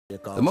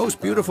The Most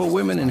Beautiful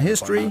Women in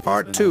History,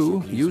 Part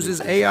 2,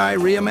 uses AI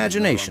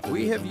reimagination.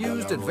 We have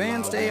used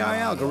advanced AI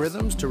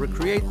algorithms to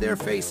recreate their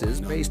faces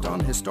based on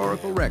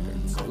historical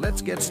records.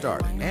 Let's get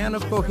started. Anne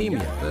of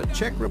Bohemia, the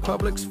Czech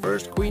Republic's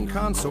first queen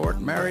consort,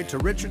 married to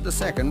Richard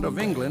II of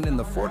England in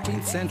the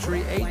 14th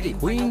century AD.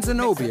 Queen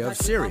Zenobia of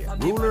Syria,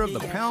 ruler of the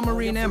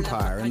Palmyrene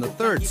Empire in the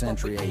 3rd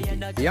century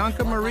AD.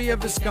 Bianca Maria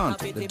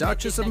Visconti, the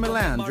Duchess of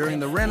Milan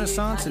during the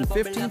Renaissance in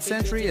 15th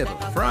century Italy.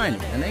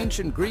 Phryne, an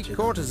ancient Greek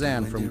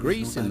courtesan from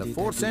Greece in the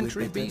 4th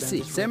century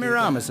BC.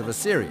 Semiramis of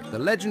Assyria, the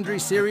legendary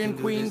Syrian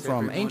Queen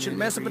from ancient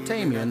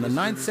Mesopotamia in the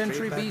 9th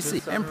century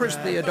BC. Empress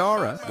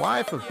Theodora,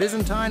 wife of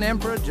Byzantine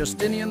Emperor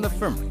Justinian I,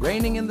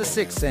 reigning in the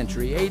 6th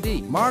century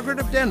AD. Margaret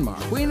of Denmark,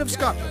 Queen of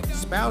Scotland,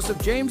 spouse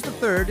of James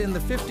III in the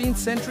 15th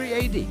century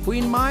AD.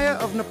 Queen Maya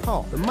of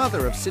Nepal, the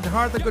mother of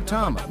Siddhartha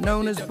Gautama,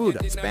 known as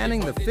Buddha, spanning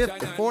the 5th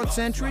to 4th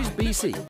centuries BC.